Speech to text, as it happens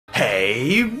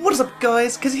Hey, what is up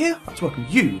guys, Kizzy here. I'd like to welcome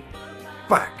you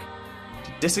back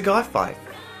to Disgaea 5.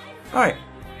 Alright,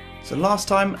 so last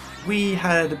time we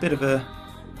had a bit of an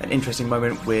interesting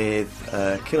moment with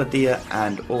Disgaea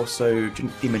and also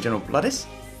Demon General Bloodis.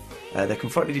 They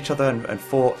confronted each other and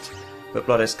fought, but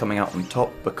Bloodis coming out on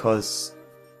top because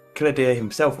Disgaea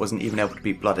himself wasn't even able to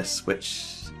beat Bloodis,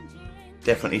 which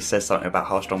definitely says something about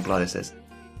how strong Bloodis is.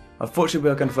 Unfortunately,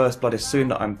 we are going to verse Bloodis soon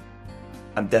that I'm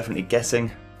definitely guessing,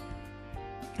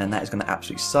 and that is going to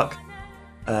absolutely suck.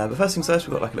 But first things first,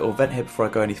 we've got like a little event here before I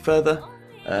go any further.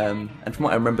 And from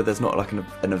what I remember, there's not like an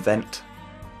event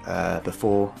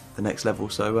before the next level,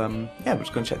 so yeah, we're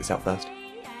just going to check this out first.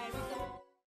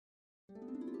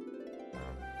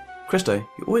 Christo,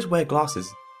 you always wear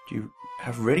glasses. Do you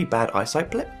have really bad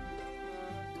eyesight, Blip?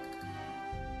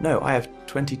 No, I have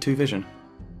 22 vision.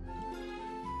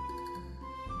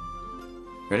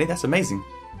 Really? That's amazing.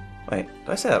 Wait, did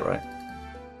I say that right?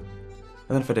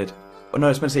 I don't know if I did. Oh no,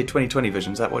 it's meant to say 20/20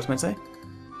 vision. Is that what it's meant to say?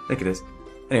 I think it is.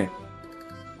 Anyway.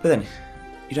 But then,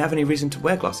 you don't have any reason to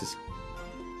wear glasses.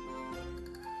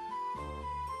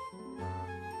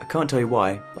 I can't tell you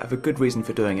why, but I have a good reason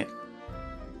for doing it.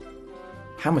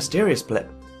 How mysterious,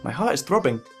 Blip. My heart is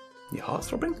throbbing. Your heart's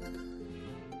throbbing?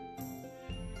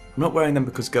 I'm not wearing them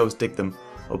because girls dig them,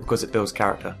 or because it builds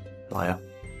character. Liar.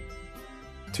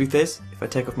 Truth is, if I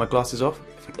take my glasses off,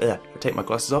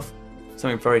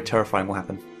 something very terrifying will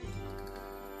happen.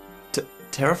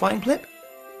 Terrifying, Blip?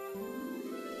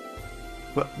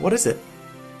 What is it?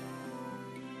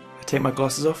 I take my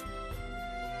glasses off.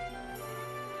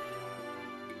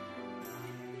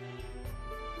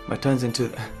 My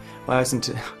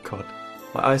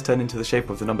eyes turn into the shape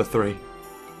of the number 3.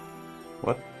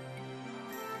 What?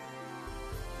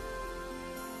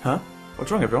 Huh? What's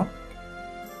wrong, everyone?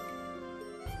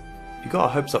 You got our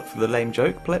hopes up for the lame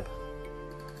joke, Blip?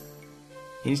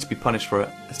 He needs to be punished for it.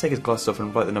 Let's take his glasses off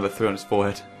and write the number 3 on his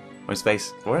forehead. On his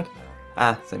face. Forehead?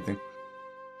 Ah, same thing.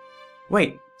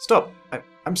 Wait, stop.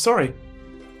 I'm sorry.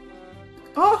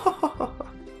 Oh,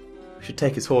 we should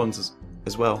take his horns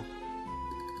as well.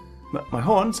 My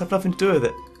horns have nothing to do with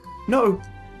it. No!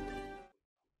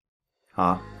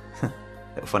 Ah,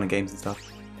 little fun and games and stuff.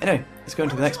 Anyway, let's go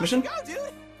into the next mission.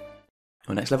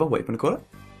 Or next level, what are you going to call it?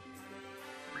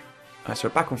 Alright, so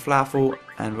we're back on Flowerful,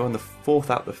 and we're on the 4th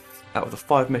out of the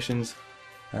 5 missions.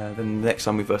 Then the next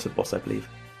time we verse a boss, I believe.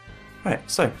 Right,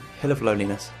 so, Hill of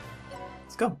Loneliness.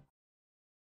 Let's go.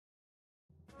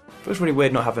 Feels really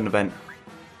weird not having an event.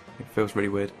 It feels really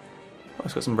weird. Oh,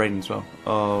 it's got some rain as well.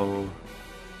 Oh.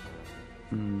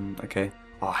 Okay.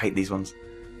 Oh, I hate these ones.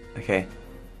 Okay.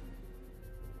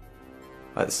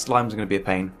 Right, the slimes are going to be a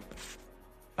pain.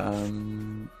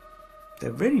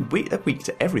 They're really weak. They're weak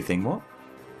to everything. What?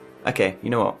 Okay, you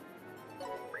know what?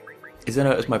 Is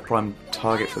Zeno as my prime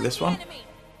target for this one?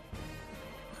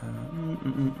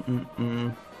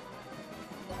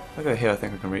 If I go here, I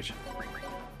think I can reach.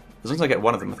 As long as I get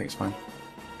one of them, I think it's fine.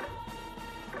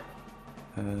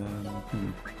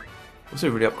 Also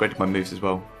really upgraded my moves as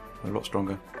well. They're a lot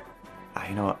stronger. Ah,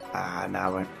 you know what? Ah, no, I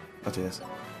won't. I'll do this.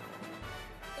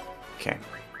 Okay.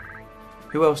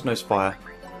 Who else knows fire?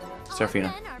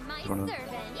 Seraphina. One of them.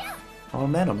 All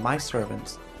men are my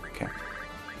servants. Okay.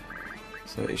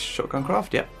 So is shotgun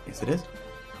craft? Yep. Yes, it is.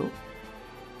 Cool.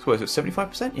 So what is it?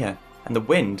 75%? Yeah. And the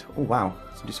wind. Oh wow.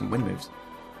 Let's do some wind moves.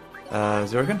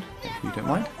 Zeragon, if you don't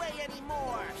mind.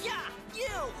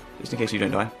 Just in case you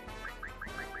don't die.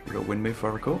 You got a wind move, if I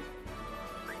recall.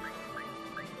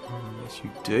 Yes, you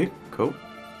do. Cool.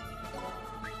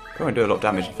 Probably won't do a lot of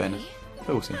damage in fairness. But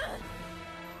we'll see.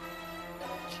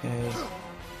 Okay.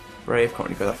 Brave, can't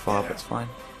really go that far, but it's fine.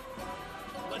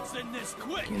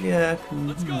 Yeah,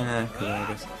 cool, I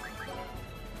guess.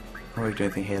 Can't really do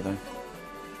anything here though.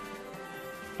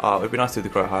 Oh, it would be nice to do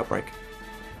the Great Heartbreak.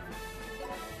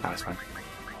 Ah, that's fine.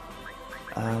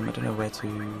 I don't know where to...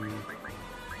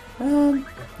 I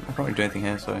can't really do anything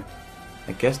here, so...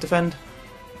 I guess defend?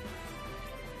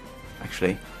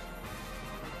 Actually...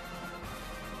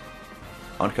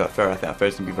 I want to kill that ferret. I think that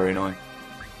ferret's going to be very annoying.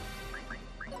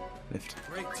 Lift.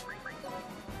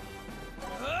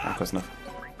 Ah, close enough.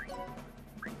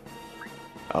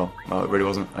 Oh, well, it really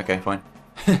wasn't. Okay, fine.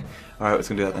 Alright, let's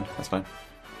go do that then. That's fine.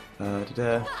 Go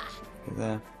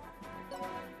there.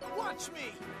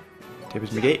 Tables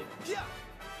McGee.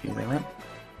 You there, man.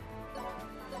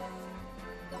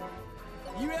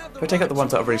 If I take out the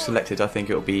ones that I've already selected, I think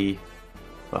it'll be...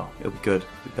 well, it'll be good.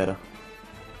 It'll be better.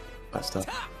 That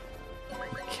stuff.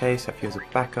 Okay, so if you as a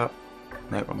backup.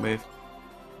 No, wrong move.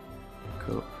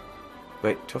 Cool.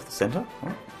 Wait, to off the centre?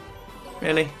 What?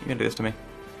 Really? You're gonna do this to me?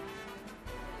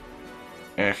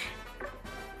 Ugh.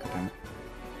 God damn it.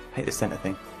 hate the center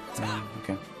thing.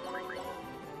 Okay.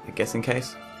 I guess in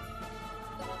case.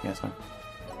 Yeah, it's fine.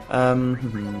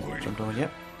 Jump on,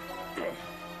 yep.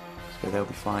 So they'll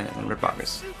be fine, and then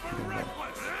Rebarbus.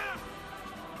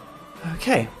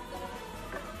 Okay.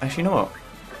 Actually, you know what?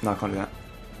 No, I can't do that.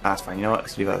 Ah, that's fine. You know what?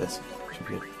 Let's leave it like this. Should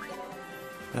be good.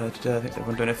 I think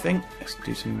everyone doing everything. Let's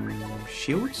do some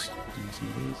shields. Some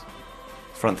of these.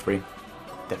 Front three.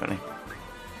 Definitely.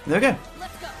 There we go.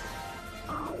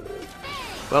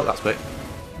 Well, that's quick.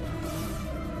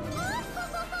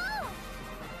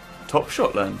 Top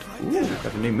shot learned. Ooh, we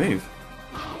have a new move.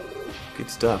 Good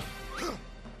stuff.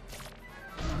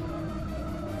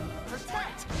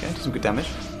 Okay, do some good damage.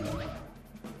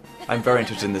 I'm very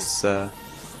interested in this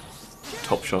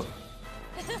top shot.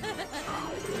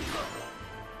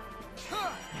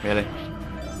 Really?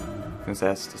 I was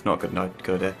gonna say it's not a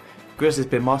good idea. Grizzly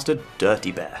has been mastered.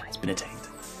 Dirty Bear has been attained.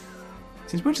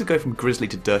 Seems weird to go from Grizzly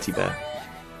to Dirty Bear.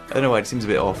 I don't know why, it seems a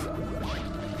bit off.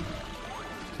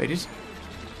 Pages?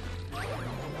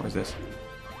 What is this?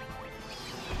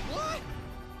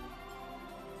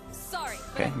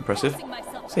 Okay, impressive.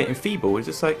 See, enfeeble, is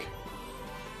this like...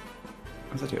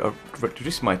 What does that do? Oh,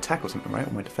 reduce my attack or something, right?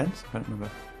 Or my defense? I don't remember.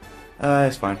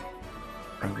 It's fine.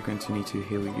 And we're going to need to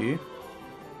heal you.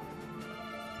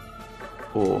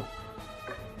 Or...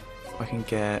 if I can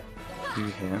get you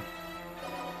here.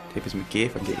 Tapers McGee,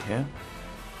 if I can get you here.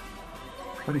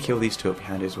 If I can kill these two, it'll be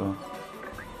handy as well.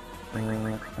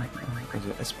 Is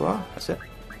it Espoir? That's it.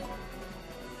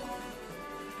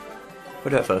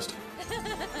 We'll do that first.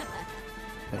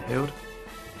 They're healed.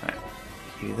 Alright.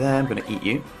 You there, I'm gonna eat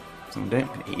you. That's what I'm doing,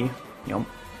 I'm gonna eat you. Yum.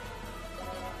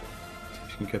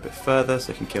 She can go a bit further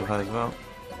so I can kill her as well.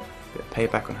 A bit of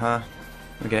payback on her.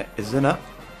 I'm gonna get Izuna.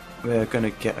 We're gonna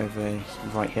get over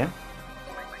right here.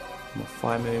 More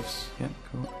fire moves. Yeah,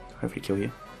 cool. Hopefully kill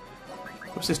you.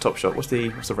 What's this top shot? What's the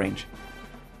range?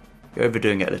 You're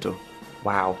overdoing it a little.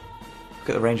 Wow. Look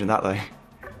at the range on that though.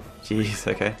 Jeez,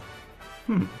 okay.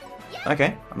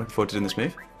 Okay, I'm looking forward to doing this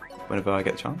move. Whenever I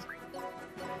get the chance.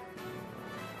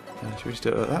 Should we just do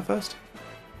it like that first?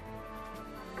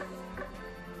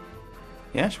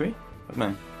 Yeah, should we? I don't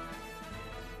know.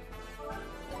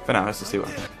 For now, let's just see what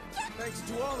happens. Thanks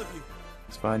to all of you.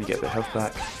 It's fine, you get a bit of health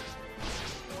back.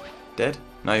 Dead?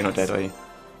 No, you're not dead, are you?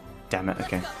 Damn it,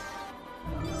 okay.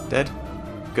 Dead?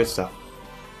 Good stuff.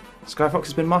 Sky Fox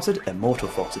has been mastered, Immortal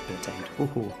Fox has been attained.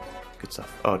 Woohoo. Good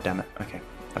stuff. Oh, damn it. Okay,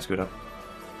 I screwed up.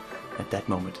 At that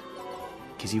moment,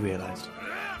 Kizzy realised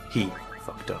he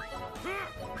fucked up.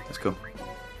 That's cool.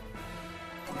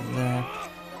 And there.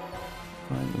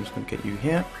 Fine, I'm just going to get you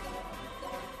here.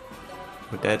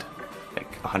 We're dead.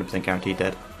 Like 100% guaranteed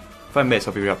dead. If I miss,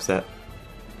 I'll be really upset.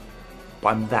 But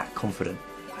I'm that confident.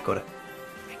 I got it.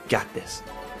 I got this.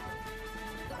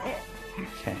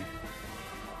 Okay. I'm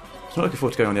not looking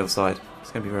forward to going on the other side.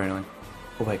 It's going to be very annoying.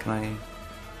 Oh wait, can I...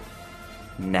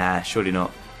 Nah, surely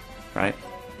not. Right?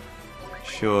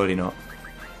 Surely not.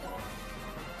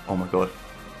 Oh my god.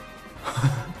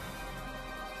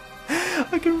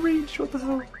 I can reach, what the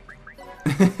hell?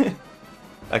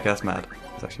 Okay, that's mad.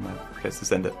 That's actually mad. Okay, let's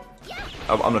just end it.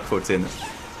 I'm looking forward to seeing this.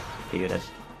 Here, you're dead.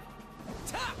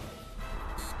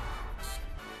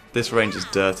 This range is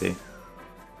dirty.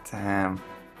 Damn.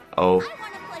 Oh.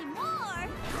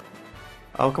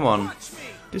 Oh, come on.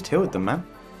 Just heal with them, man.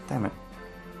 Damn it.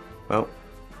 Well.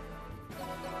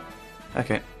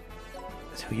 Okay.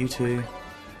 Let's heal you two.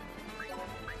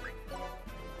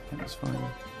 Yeah, that's fine.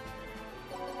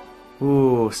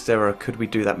 Ooh, Sarah, could we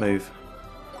do that move?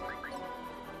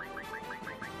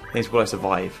 Will I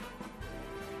survive?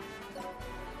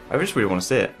 I just really want to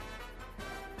see it.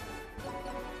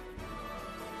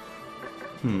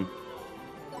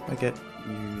 I get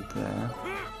you there.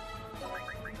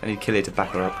 I need Killia to back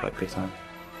her up like big time.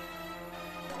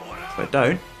 If I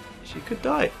don't, she could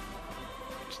die.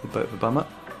 Just the boat of a bummer.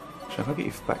 So if I get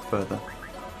you back further,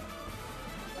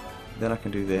 then I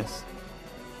can do this.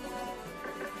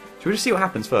 Should we just see what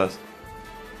happens first?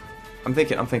 I'm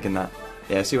thinking that.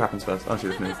 Yeah, see what happens first. I'll do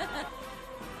this move.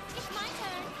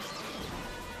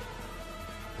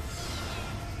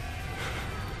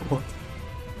 What?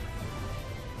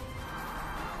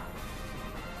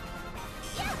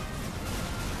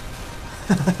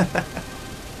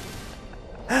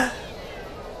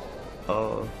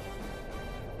 Oh.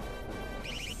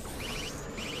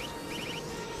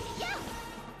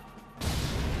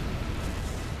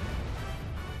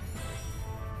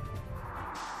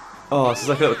 Oh, this is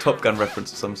like a little Top Gun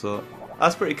reference of some sort.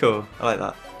 That's pretty cool. I like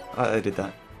that. I like they did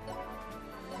that.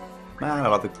 Man, I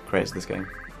love the creators of this game.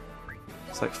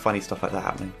 It's like funny stuff like that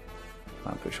happening.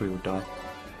 I'm pretty sure we will die.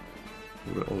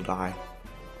 We will all die.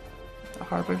 a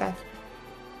horrible death.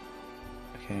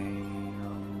 Okay,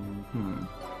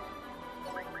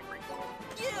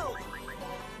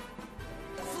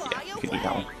 Yeah, you can eat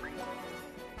that one.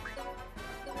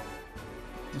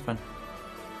 That's fine.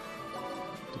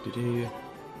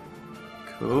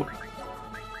 Cool.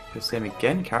 Go same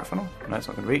again, carrot funnel. No, it's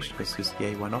not going to reach because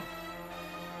yay, why not?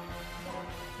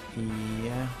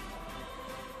 Yeah.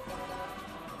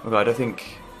 Okay, I don't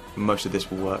think most of this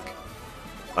will work.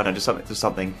 I don't know, there's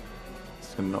something.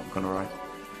 It's not gone alright.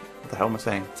 What the hell am I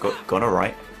saying? Gone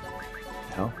alright. What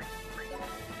the hell?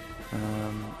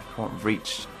 I can't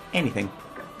reach anything.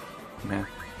 No.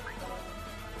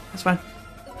 That's fine.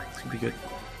 This will be good.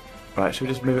 Right, should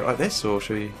we just move it like this, or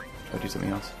should we try to do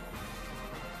something else?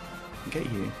 Get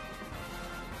you.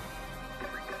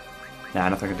 Nah,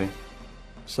 nothing I can do.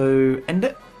 So, end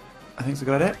it? I think it's a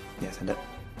good idea. Yes, end it.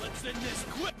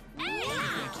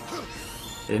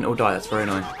 They didn't all die, that's very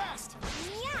annoying.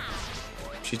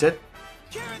 She's dead?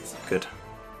 Good.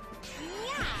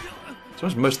 As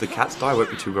long as most of the cats die, I won't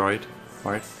be too worried.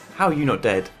 How are you not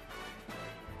dead?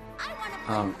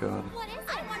 Oh god.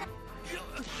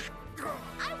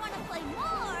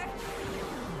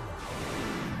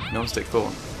 Non-stick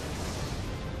thorn.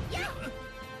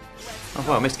 Oh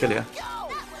wow, I missed kill you.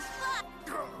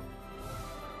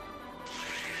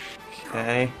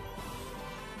 Okay.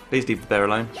 Please leave the bear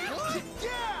alone.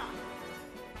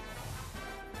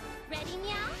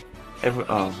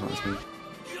 Oh, that was me.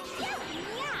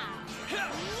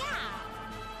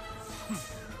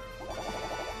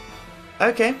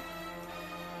 Okay.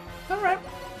 Alright.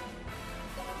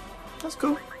 That's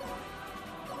cool.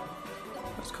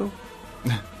 That's cool.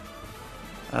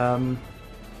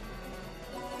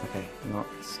 Okay,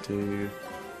 let's do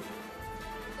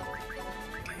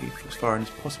as far in as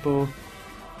possible.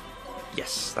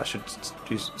 Yes, that should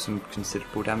do some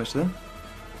considerable damage to them.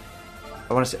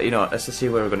 I want to see, let's just see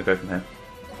where we're going to go from here.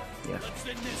 Yeah.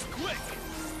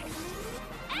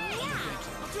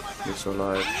 You're still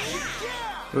alive.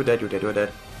 You're dead, you're dead, you're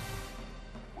dead.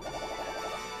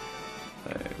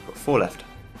 We've got 4 left.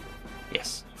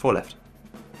 Yes, 4 left.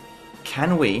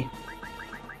 Can we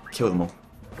kill them all?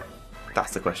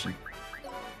 That's the question.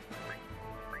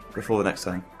 Before the next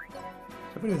time.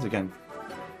 So we'll do this again.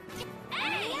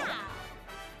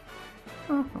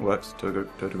 Oh, it works to a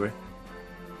degree.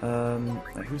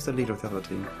 Wait, who's the leader of the other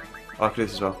team? Oh, I can do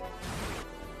this as well.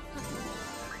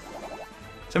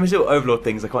 Some of these little overlord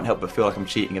things I can't help but feel like I'm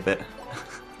cheating a bit.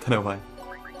 Don't know why.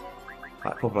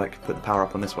 I'd probably put the power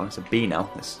up on this one. It's a B now.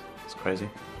 It's crazy.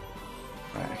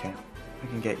 Right, okay. I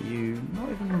can get you not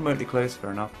even remotely close,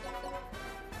 fair enough.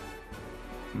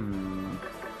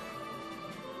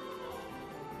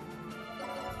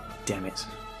 Damn it.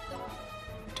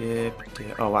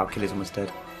 Oh wow, Killy's almost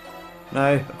dead.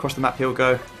 No, across the map he'll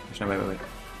go. There's no way, wait.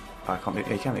 Oh, I can't move.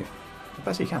 Yeah, you can move. I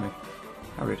bet you can move.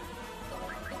 How rude.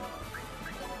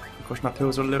 Across the map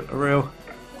hills are real.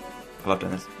 I love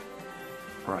doing this.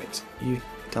 Right, you've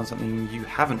done something, you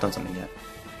haven't done something yet.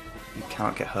 You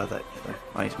cannot get her that yet though.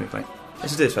 I need to move, wait.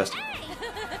 Let's do this first.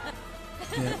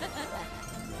 Yeah.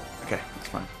 Okay, that's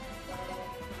fine.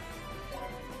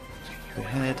 Take you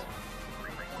ahead.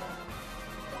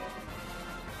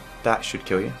 That should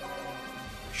kill you.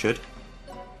 Should.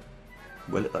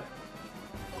 Will it though?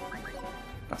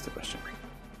 That's the question.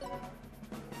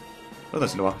 Well,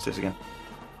 that's in a while. Let's do this again.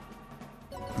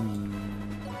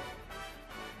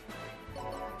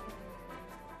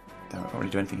 Damn, I can't really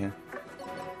do anything here.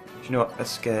 Do you know what?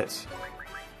 Let's get...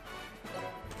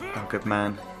 Oh, good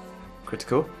man.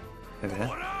 Critical. Over here.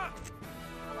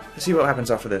 Let's see what happens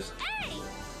after this.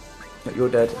 Look, you're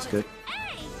dead. That's good.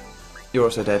 You're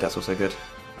also dead. That's also good.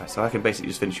 Right, so I can basically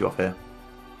just finish you off here.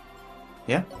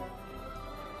 Yeah?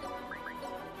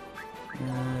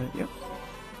 Yep.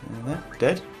 And that.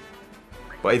 Dead.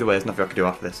 But either way, there's nothing I can do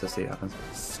after this. Let's see what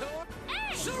happens.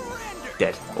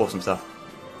 Dead. Awesome stuff.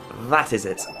 That is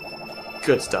it.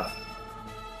 Good stuff.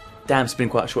 Damn, it's been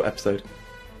quite a short episode.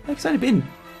 It's only been...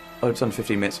 Oh, it's under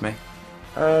 15 minutes for me.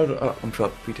 I'm sure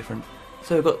it'll be different.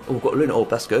 So we've got a Lunar Orb,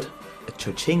 that's good. A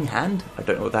Cho-Ching Hand, I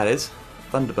don't know what that is.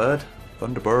 Thunderbird.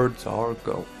 Thunderbirds are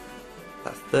go.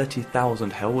 That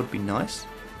 30,000 hell would be nice.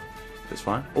 That's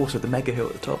fine. Also the Mega Hill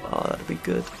at the top. Oh, that'd be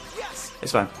good. Yes.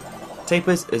 It's fine.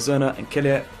 Tapers, Azurna, and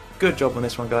Killia. Good job on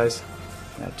this one, guys.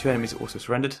 2 enemies also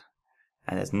surrendered.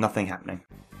 And there's nothing happening.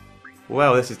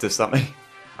 Well, this is just something.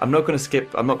 I'm not going to skip.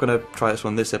 I'm not going to try this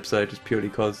one this episode just purely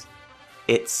because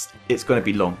it's going to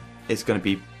be long. It's going to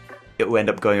be. It will end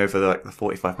up going over the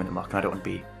 45-minute mark, and I don't want to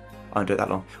be under it that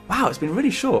long. Wow, it's been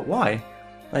really short. Why?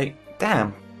 Like,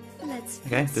 damn.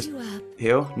 Okay, just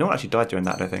heal. No one actually died during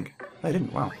that, I don't think. No, they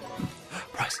didn't. Wow.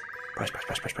 Price. Price.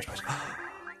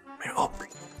 Mirror up.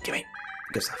 Gimme.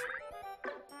 Good stuff.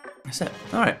 That's it.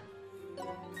 Alright.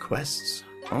 Quests.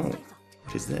 Oh.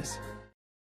 What is this?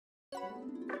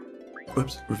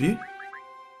 Whoops. Review?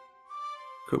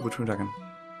 Cook Wood Dragon.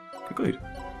 Conclude.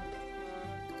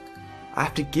 I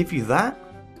have to give you that?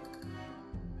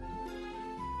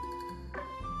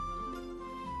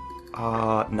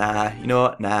 Nah. You know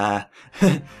what? Nah.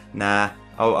 Nah.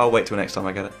 I'll wait till next time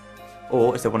I get it.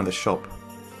 Or is there one in the shop? Can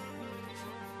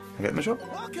I get them in the shop?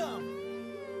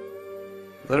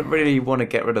 I don't really want to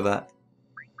get rid of that.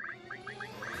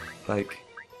 Like...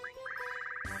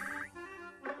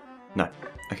 No.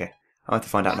 Okay. I'll have to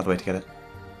find out another way to get it.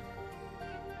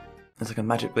 Unless I can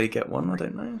magically get one, I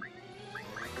don't know.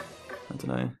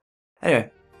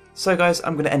 Anyway, so guys,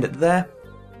 I'm going to end it there.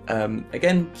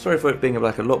 Again, sorry for it being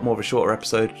like a lot more of a shorter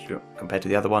episode compared to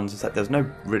the other ones. It's like there's no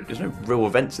real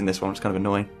events in this one, which is kind of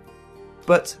annoying.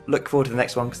 But look forward to the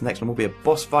next one, because the next one will be a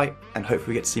boss fight, and hopefully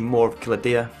we get to see more of Killer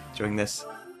Dia during this.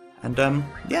 And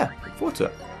yeah, look forward to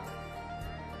it.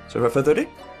 So without further ado,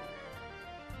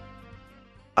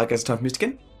 I guess it's time for me to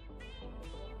begin.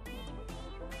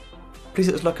 Please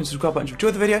hit those like and subscribe buttons if you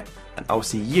enjoyed the video, and I'll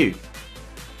see you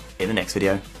in the next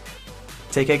video.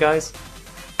 Take care guys,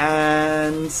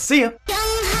 and see ya!